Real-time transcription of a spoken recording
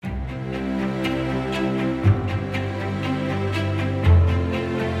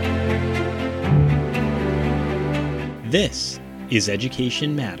This is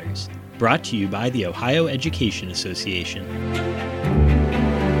Education Matters, brought to you by the Ohio Education Association.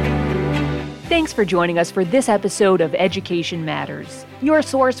 Thanks for joining us for this episode of Education Matters, your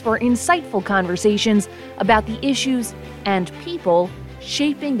source for insightful conversations about the issues and people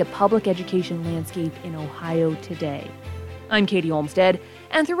shaping the public education landscape in Ohio today. I'm Katie Olmstead,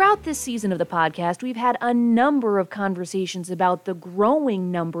 and throughout this season of the podcast, we've had a number of conversations about the growing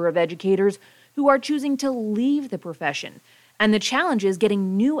number of educators who are choosing to leave the profession and the challenges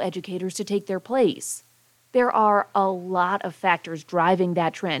getting new educators to take their place. There are a lot of factors driving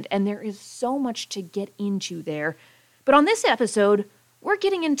that trend, and there is so much to get into there. But on this episode, we're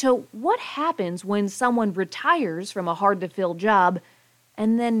getting into what happens when someone retires from a hard-to-fill job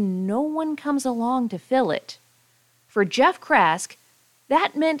and then no one comes along to fill it. For Jeff Krask,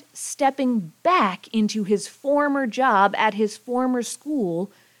 that meant stepping back into his former job at his former school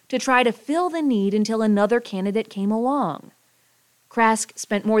to try to fill the need until another candidate came along. Krask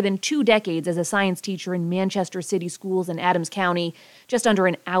spent more than 2 decades as a science teacher in Manchester City Schools in Adams County, just under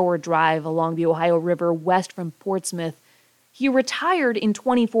an hour drive along the Ohio River west from Portsmouth. He retired in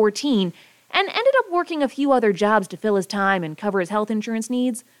 2014 and ended up working a few other jobs to fill his time and cover his health insurance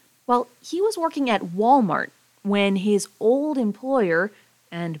needs. While he was working at Walmart when his old employer,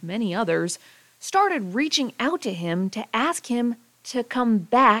 and many others, started reaching out to him to ask him to come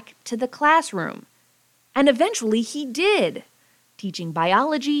back to the classroom. And eventually he did, teaching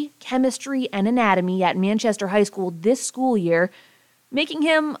biology, chemistry, and anatomy at Manchester High School this school year, making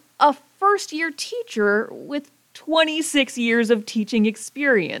him a first-year teacher with 26 years of teaching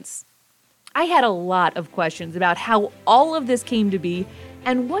experience. I had a lot of questions about how all of this came to be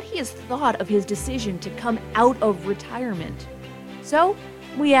and what he has thought of his decision to come out of retirement. So,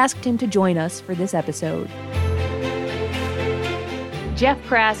 we asked him to join us for this episode. Jeff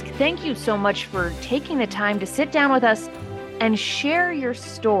Krask, thank you so much for taking the time to sit down with us and share your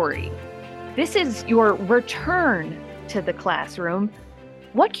story. This is your return to the classroom.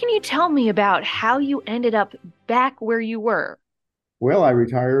 What can you tell me about how you ended up back where you were? Well, I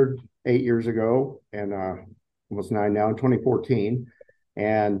retired 8 years ago and almost 9 now in 2014.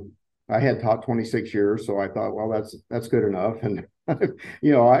 And I had taught 26 years, so I thought, well, that's good enough. And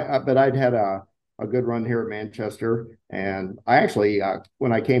but I'd had a good run here at Manchester, and I actually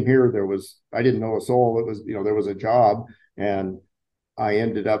when I came here, I didn't know a soul. It was there was a job, and I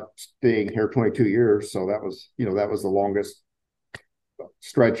ended up staying here 22 years. So that was the longest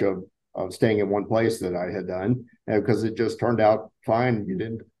stretch of staying in one place that I had done, because it just turned out fine. You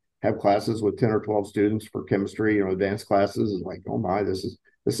didn't have classes with 10 or 12 students for chemistry, advanced classes. It's like, oh my, this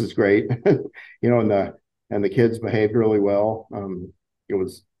is great. And the kids behaved really well. It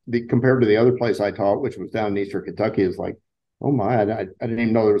was compared to the other place I taught, which was down in Eastern Kentucky, is like, oh my, I didn't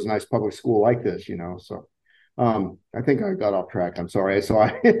even know there was a nice public school like this, So I think I got off track. I'm sorry.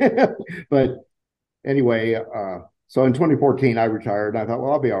 But anyway, so in 2014, I retired. And I thought,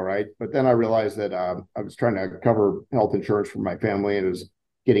 well, I'll be all right. But then I realized that I was trying to cover health insurance for my family, and it was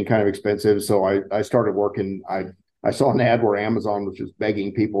getting kind of expensive. So I started working. I saw an ad where Amazon was just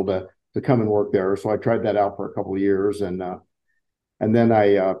begging people to come and work there. So I tried that out for a couple of years, and then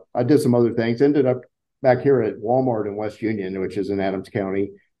I did some other things. Ended up back here at Walmart in West Union, which is in Adams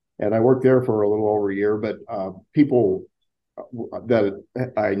County, and I worked there for a little over a year. But people that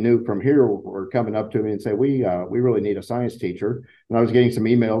I knew from here were coming up to me and say, we really need a science teacher. And I was getting some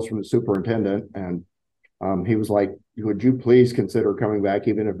emails from the superintendent, and he was like, would you please consider coming back,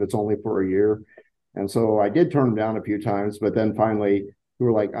 even if it's only for a year? And so I did turn him down a few times, but then finally we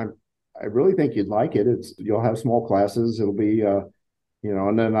were like, I really think you'd like it. You'll have small classes. It'll be,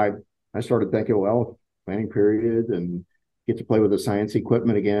 and then I started thinking, well, planning period and get to play with the science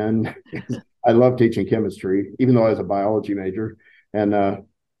equipment again. I love teaching chemistry, even though I was a biology major, and,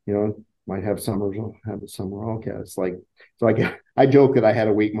 might have summers, I'll have a summer all cats. I joke that I had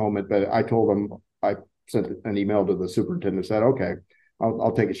a weak moment, but I told them, I sent an email to the superintendent, said, okay,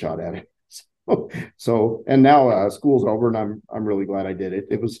 I'll take a shot at it. So, and now school's over, and I'm really glad I did it.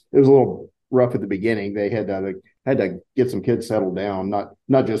 It was a little rough at the beginning. They had to get some kids settled down,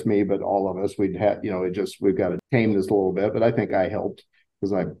 not just me, but all of us. We've got to tame this a little bit, but I think I helped,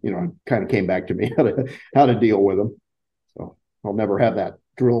 because I kind of came back to me how to deal with them. So I'll never have that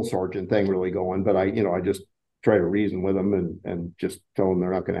drill sergeant thing really going, but I just try to reason with them and just tell them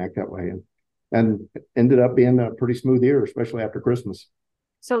they're not going to act that way. And ended up being a pretty smooth year, especially after Christmas.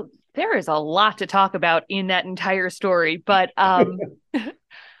 So there is a lot to talk about in that entire story, but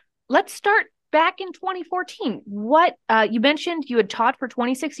let's start back in 2014. What you mentioned you had taught for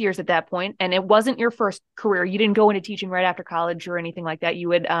 26 years at that point, and it wasn't your first career. You didn't go into teaching right after college or anything like that.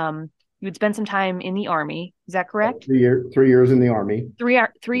 You had you had spent some time in the Army. Is that correct? 3 years in the Army.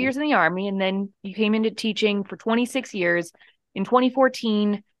 Three years in the Army, and then you came into teaching for 26 years. In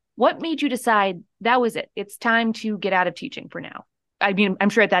 2014, what made you decide that was it? It's time to get out of teaching for now. I mean, I'm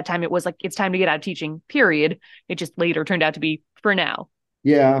sure at that time it was like, it's time to get out of teaching, period. It just later turned out to be for now.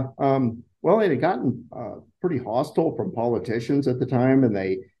 Yeah. Well, it had gotten pretty hostile from politicians at the time, and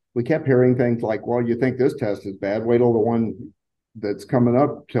we kept hearing things like, "Well, you think this test is bad? Wait till the one that's coming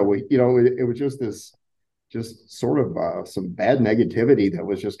up till we," it was just sort of some bad negativity that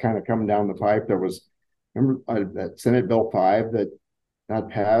was just kind of coming down the pipe. There was, remember that Senate Bill 5 that got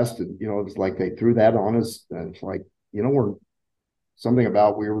passed, and it was like they threw that on us, and it's like, we're something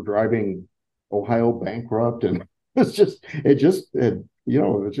about we were driving Ohio bankrupt, and it just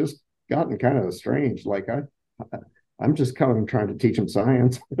gotten kind of strange. Like I'm just kind of trying to teach them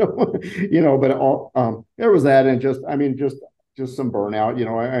science, but there was that, and just some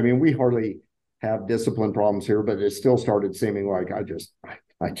burnout. I mean, we hardly have discipline problems here, but it still started seeming like I just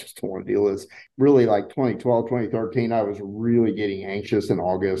don't want to deal with this. Really, like 2012, 2013, I was really getting anxious in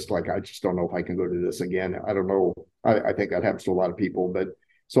August. Like, I just don't know if I can go do this again. I don't know. I think that happens to a lot of people. But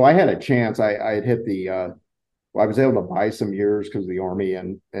so I had a chance. I had hit I was able to buy some years because of the Army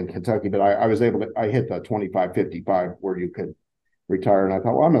and Kentucky, but I hit the 25, 55 where you could retire. And I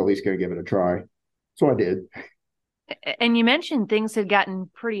thought, well, I'm at least going to give it a try. So I did. And you mentioned things had gotten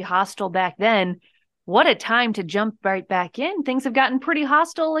pretty hostile back then. What a time to jump right back in. Things have gotten pretty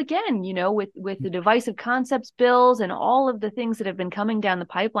hostile again, with the divisive concepts bills and all of the things that have been coming down the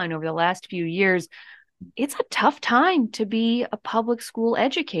pipeline over the last few years. It's a tough time to be a public school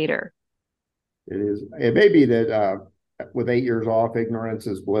educator. It is. It may be that with 8 years off, ignorance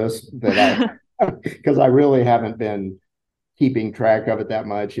is bliss. Because I really haven't been keeping track of it that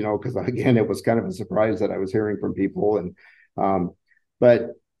much, because again, it was kind of a surprise that I was hearing from people, but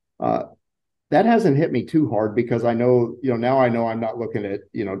that hasn't hit me too hard because I know, now I know I'm not looking at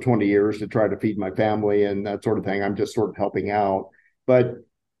 20 years to try to feed my family and that sort of thing. I'm just sort of helping out. But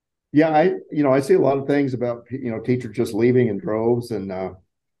yeah, I see a lot of things about teachers just leaving in droves, and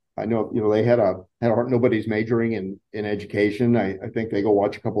I know they had a heart. Nobody's majoring in education. I think they go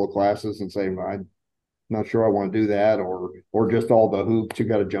watch a couple of classes and say, I'm not sure I want to do that, or just all the hoops you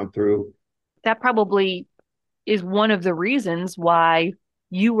got to jump through. That probably is one of the reasons why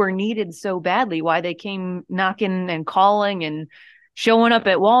you were needed so badly, why they came knocking and calling and showing up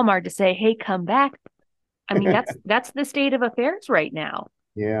at Walmart to say, hey, come back. I mean, that's the state of affairs right now.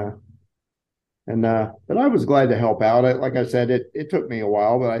 Yeah. And but I was glad to help out. Like I said, it took me a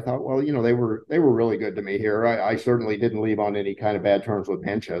while, but I thought, well, they were really good to me here. I certainly didn't leave on any kind of bad terms with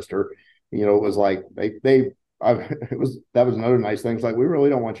Manchester. It was like that was another nice thing. It's like, we really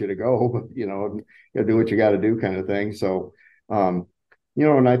don't want you to go, but you got to do what you got to do, kind of thing. So,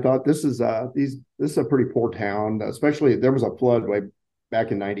 and I thought this is a pretty poor town. Especially there was a flood way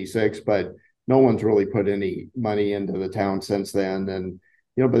back in '96, but no one's really put any money into the town since then. And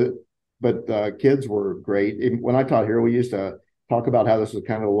but kids were great. When I taught here, we used to talk about how this was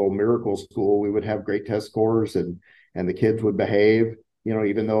kind of a little miracle school. We would have great test scores, and the kids would behave,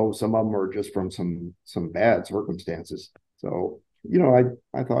 even though some of them were just from some bad circumstances. So,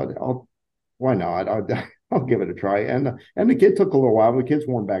 I thought, why not? I'll give it a try. And the kid took a little while. The kids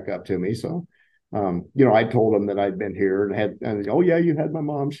warmed back up to me. So, I told them that I'd been here and oh yeah, you had my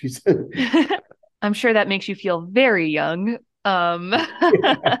mom, she said. I'm sure that makes you feel very young. I'm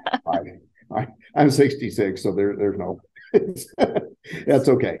 66, so there's no, that's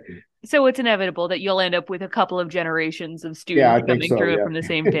okay. So it's inevitable that you'll end up with a couple of generations of students coming through it from the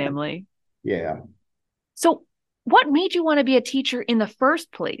same family. Yeah. So what made you want to be a teacher in the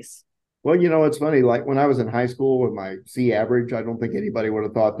first place? Well, it's funny, like when I was in high school with my C average, I don't think anybody would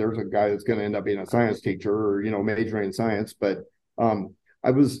have thought there's a guy that's going to end up being a science teacher or, majoring in science. But when I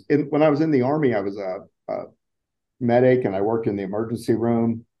was in the Army, I was a medic, and I worked in the emergency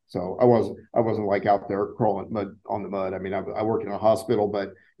room. So I wasn't like out there crawling on the mud. I mean, I worked in a hospital,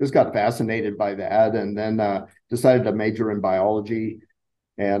 but just got fascinated by that, and then decided to major in biology.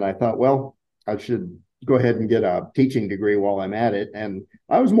 And I thought, well, I should go ahead and get a teaching degree while I'm at it. And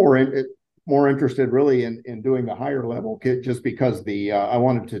I was more interested really in doing the higher level just because I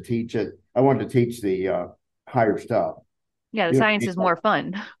wanted to teach it. I wanted to teach the higher stuff. Yeah, the science is more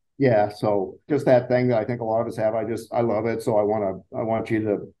fun. Yeah, so just that thing that I think a lot of us have. I love it, so I want you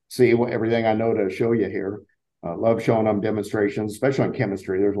to see everything I know to show you here. Love showing them demonstrations, especially on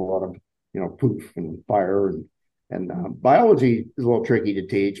chemistry. There's a lot of poof and fire, and biology is a little tricky to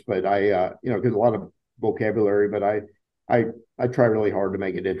teach, but I because a lot of vocabulary, but I try really hard to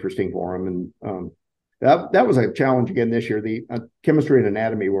make it interesting for them, that was a challenge again this year. The chemistry and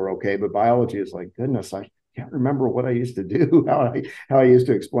anatomy were okay, but biology is like, goodness, I can't remember what I used to do, how I used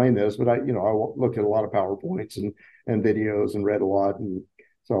to explain this. But I looked at a lot of PowerPoints and videos and read a lot. And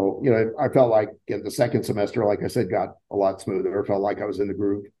so, I felt like in the second semester, like I said, got a lot smoother. I felt like I was in the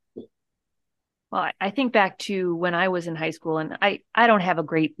groove. Well, I think back to when I was in high school, and I don't have a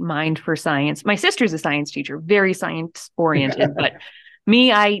great mind for science. My sister's a science teacher, very science oriented, but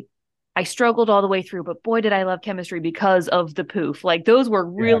me, I struggled all the way through, but boy, did I love chemistry because of the poof. Like those were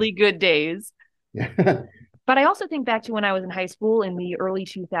really good days. Yeah. But I also think back to when I was in high school in the early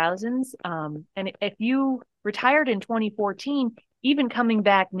 2000s. And if you retired in 2014, even coming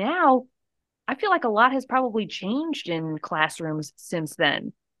back now, I feel like a lot has probably changed in classrooms since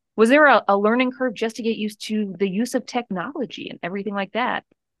then. Was there a learning curve just to get used to the use of technology and everything like that?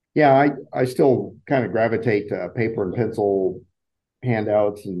 Yeah, I still kind of gravitate to paper and pencil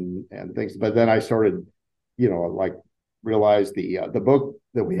handouts and things. But then I started, like realized the book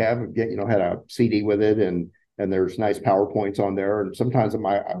that we have, had a CD with it, and there's nice PowerPoints on there. And sometimes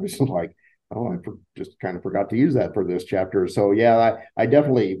I was like, oh, just kind of forgot to use that for this chapter. So yeah, I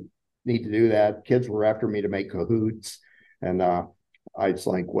definitely need to do that. Kids were after me to make Kahoots, and I was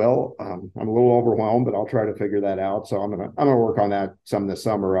like, well, I'm a little overwhelmed, but I'll try to figure that out. So I'm gonna work on that some this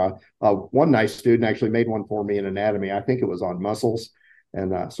summer. One nice student actually made one for me in anatomy. I think it was on muscles,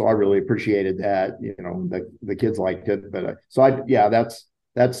 and so I really appreciated that. The kids liked it, but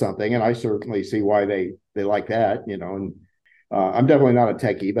that's something, and I certainly see why they like that. And I'm definitely not a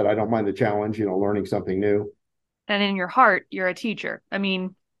techie, but I don't mind the challenge. Learning something new. And in your heart, you're a teacher. I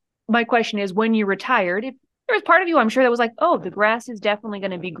mean, my question is, when you retired, if there was part of you, I'm sure, that was like, oh, the grass is definitely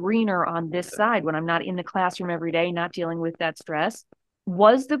going to be greener on this side when I'm not in the classroom every day, not dealing with that stress.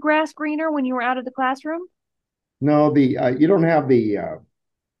 Was the grass greener when you were out of the classroom? No, the you don't have the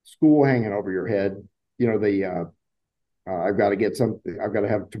school hanging over your head. I've got to get something. I've got to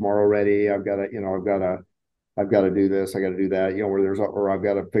have tomorrow ready. I've got to do this. I got to do that. Or I've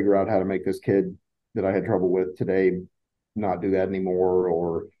got to figure out how to make this kid that I had trouble with today not do that anymore,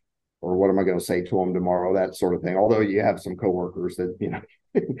 or what am I going to say to them tomorrow? That sort of thing. Although you have some coworkers that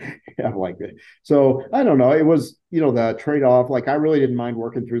have like that. So I don't know. It was the trade off. Like I really didn't mind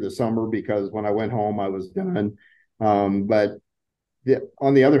working through the summer because when I went home I was done. But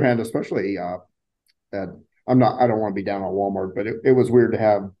on the other hand, especially at I don't want to be down on Walmart, but it was weird to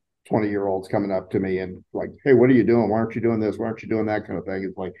have 20-year-olds coming up to me and like, hey, what are you doing? Why aren't you doing this? Why aren't you doing that kind of thing?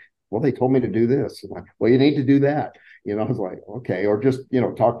 It's like, well, they told me to do this. I'm like, well, you need to do that. It's like, okay. Or just,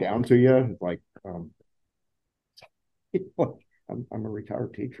 talk down to you. It's like, I'm a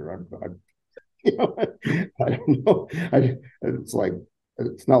retired teacher. I don't know. It's like,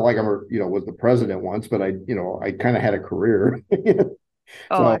 it's not like was the president once, but I kind of had a career.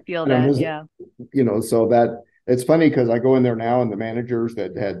 Oh, So I feel that. Yeah. So that it's funny because I go in there now and the managers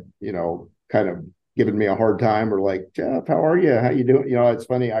that had, kind of given me a hard time are like, Jeff, how are you? How you doing? It's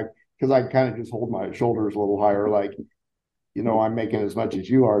funny. Because I kind of just hold my shoulders a little higher, like, I'm making as much as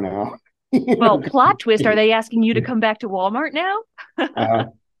you are now. Well, plot twist, are they asking you to come back to Walmart now?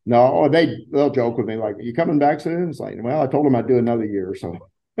 No, they'll joke with me like, "You coming back soon?" It's like, well, I told them I'd do another year, so.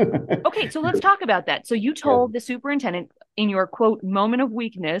 Okay, so let's talk about that. So you told the superintendent in your quote moment of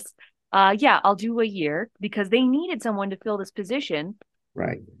weakness, yeah, I'll do a year because they needed someone to fill this position.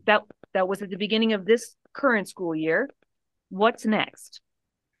 Right. That was at the beginning of this current school year. What's next?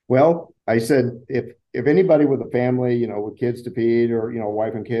 Well, I said if anybody with a family, with kids to feed, or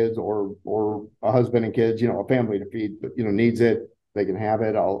wife and kids, or a husband and kids, a family to feed, needs it, they can have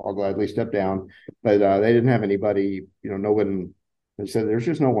it. I'll gladly step down. But they didn't have anybody, no one. They said there's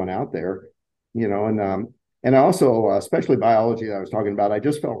just no one out there, and also especially biology that I was talking about. I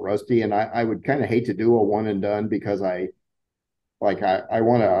just felt rusty, and I would kind of hate to do a one and done because I want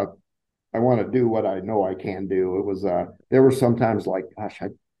to do what I know I can do. It was there were sometimes like, gosh,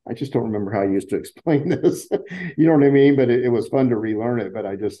 I just don't remember how I used to explain this. You know what I mean? But it was fun to relearn it. But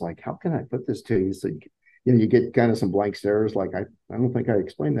I just like, how can I put this to you? So you get kind of some blank stares. Like I don't think I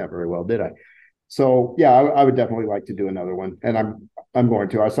explained that very well, did I? So yeah, I would definitely like to do another one, and I'm going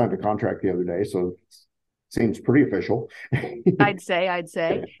to. I signed a contract the other day, so it seems pretty official. I'd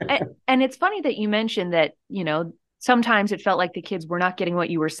say, and it's funny that you mentioned that sometimes it felt like the kids were not getting what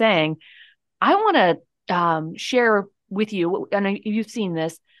you were saying. I want to share with you, and you've seen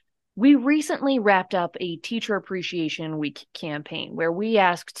this. We recently wrapped up a Teacher Appreciation Week campaign where we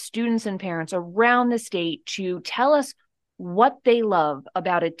asked students and parents around the state to tell us what they love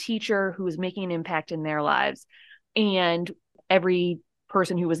about a teacher who is making an impact in their lives. And every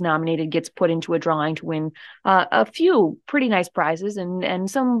person who was nominated gets put into a drawing to win a few pretty nice prizes and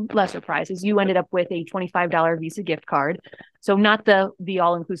some lesser prizes. You ended up with a $25 Visa gift card. So not the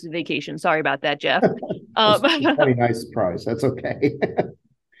all-inclusive vacation. Sorry about that, Jeff. It's a very nice prize. That's okay.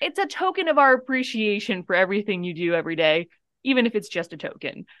 It's a token of our appreciation for everything you do every day, even if it's just a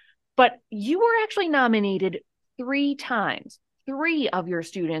token. But you were actually nominated 3 times. 3 of your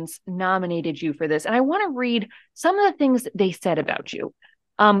students nominated you for this. And I want to read some of the things they said about you.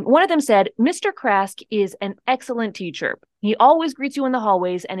 One of them said, Mr. Krask is an excellent teacher. He always greets you in the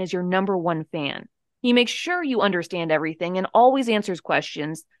hallways and is your #1 fan. He makes sure you understand everything and always answers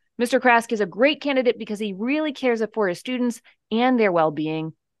questions. Mr. Krask is a great candidate because he really cares for his students and their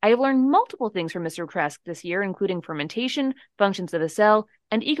well-being. I have learned multiple things from Mr. Krask this year, including fermentation, functions of the cell,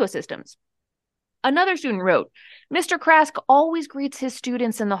 and ecosystems. Another student wrote, Mr. Krask always greets his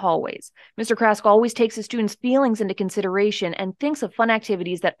students in the hallways. Mr. Krask always takes his students' feelings into consideration and thinks of fun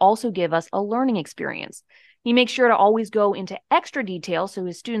activities that also give us a learning experience. He makes sure to always go into extra detail so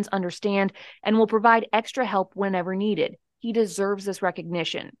his students understand and will provide extra help whenever needed. He deserves this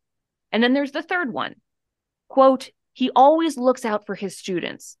recognition. And then there's the third one. Quote, he always looks out for his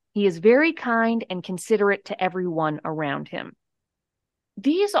students. He is very kind and considerate to everyone around him.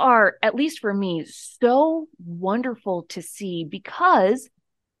 These are, at least for me, so wonderful to see because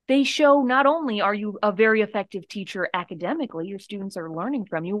they show not only are you a very effective teacher academically, your students are learning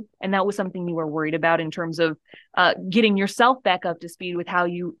from you, and that was something you were worried about in terms of getting yourself back up to speed with how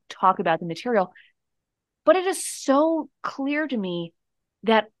you talk about the material. But it is so clear to me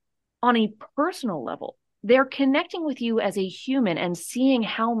that on a personal level, they're connecting with you as a human and seeing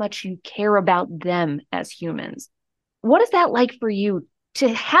how much you care about them as humans. What is that like for you to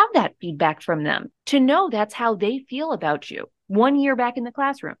have that feedback from them, to know that's how they feel about you 1 year back in the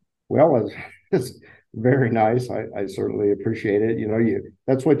classroom? Well, it's very nice. I certainly appreciate it.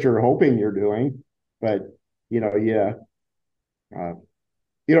 That's what you're hoping you're doing, but yeah.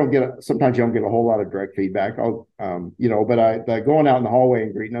 Sometimes you don't get a whole lot of direct feedback. But going out in the hallway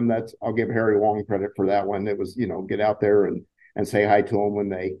and greeting them, I'll give Harry Wong credit for that one. It was, get out there and say hi to them when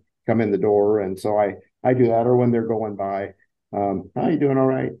they come in the door. And so I do that, or when they're going by, how you doing? All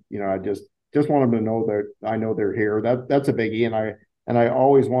right. I just want them to know that I know they're here. That's a biggie. And I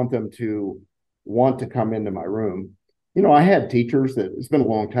always want them to want to come into my room. I had teachers that it's been a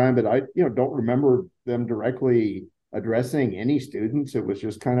long time, but I, don't remember them directly addressing any students. It was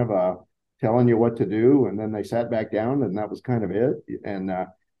just kind of telling you what to do, and then they sat back down, and that was kind of it. And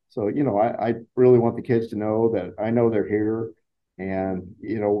so I really want the kids to know that I know they're here, and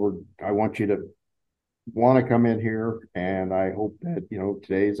I want you to want to come in here, and I hope that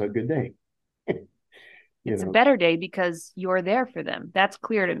today's a good day. It's a better day because you're there for them. That's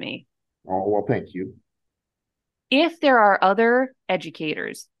clear to me. Oh, well, thank you. If there are other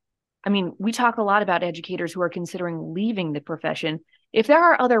educators, I mean, we talk a lot about educators who are considering leaving the profession. If there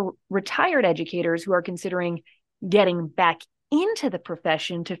are other retired educators who are considering getting back into the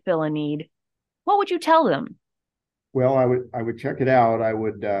profession to fill a need, what would you tell them? Well, I would check it out. I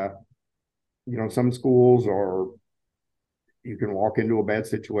would, some schools or you can walk into a bad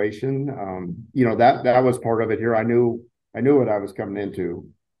situation. That was part of it here. I knew what I was coming into.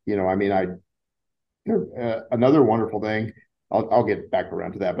 Another wonderful thing. I'll get back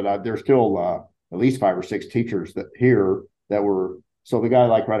around to that, but there's still at least 5 or 6 teachers that were. So the guy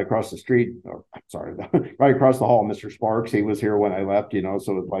right across the street, right across the hall, Mr. Sparks, he was here when I left.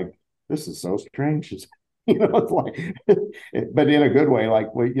 So it's like, this is so strange. It's like, but in a good way.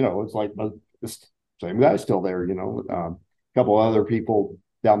 It's like this same guy's still there. A couple other people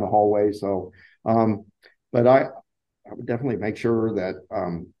down the hallway. So, but I would definitely make sure that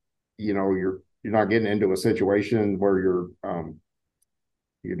you're not getting into a situation where you're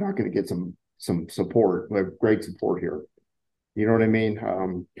not going to get some support. We have great support here. You know what I mean?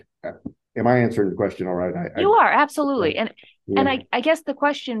 Am I answering the question all right? You are, absolutely. And I guess the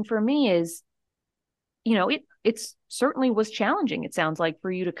question for me is, it certainly was challenging. It sounds like for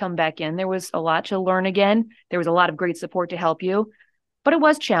you to come back in, there was a lot to learn again. There was a lot of great support to help you, but it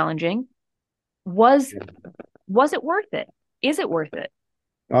was challenging. Was it worth it? Is it worth it?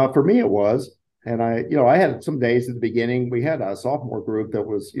 For me, it was. And I had some days at the beginning. We had a sophomore group that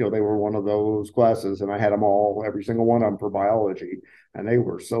was, they were one of those classes, and I had them every single one of them for biology, and they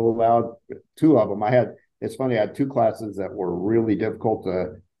were so loud. 2 of them, it's funny, I had 2 classes that were really difficult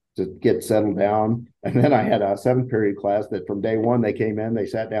to get settled down. And then I had a 7th period class that from day one, they came in, they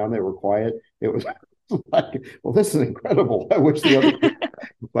sat down, they were quiet. It was like, well, this is incredible. I wish the other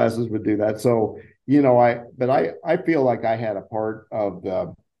classes would do that. So, I feel like I had a part of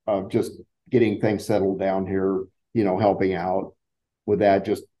just getting things settled down here, helping out. with that,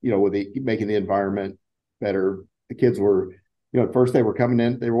 just, with making the environment better. The kids were, at first they were coming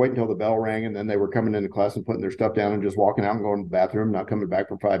in, they were waiting until the bell rang, and then they were coming into class and putting their stuff down and just walking out and going to the bathroom, not coming back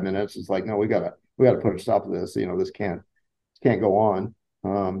for 5 minutes. It's like, no, we gotta put a stop to this. This can't go on.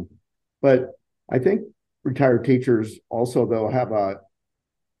 But I think retired teachers also, though, have a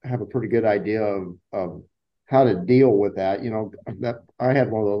pretty good idea of how to deal with that. That I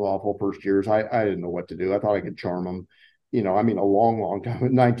had one of those awful first years. I didn't know what to do. I thought I could charm them. A long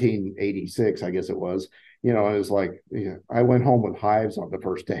time, 1986, I guess it was. And it was like, I went home with hives on the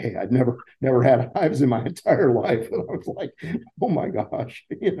first day. I'd never had hives in my entire life, and I was like, oh my gosh,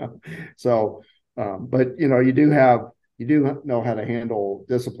 So, but you do know how to handle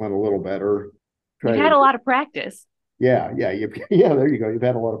discipline a little better. You've had a lot of practice. Yeah, there you go. You've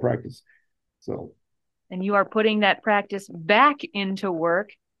had a lot of practice. So, and you are putting that practice back into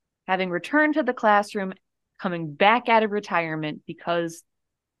work, having returned to the classroom, coming back out of retirement because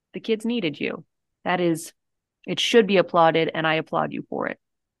the kids needed you. It should be applauded, and I applaud you for it.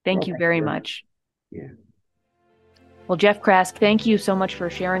 Thank you very much. Yeah. Well, Jeff Krask, thank you so much for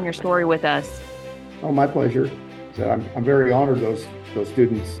sharing your story with us. Oh, my pleasure. So I'm very honored those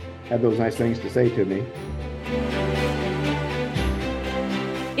students had those nice things to say to me.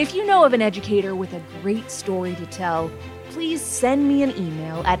 If you know of an educator with a great story to tell, please send me an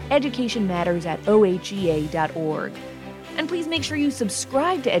email at educationmatters@ohea.org. And please make sure you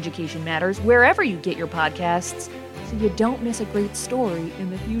subscribe to Education Matters wherever you get your podcasts so you don't miss a great story in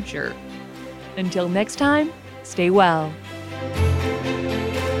the future. Until next time, stay well.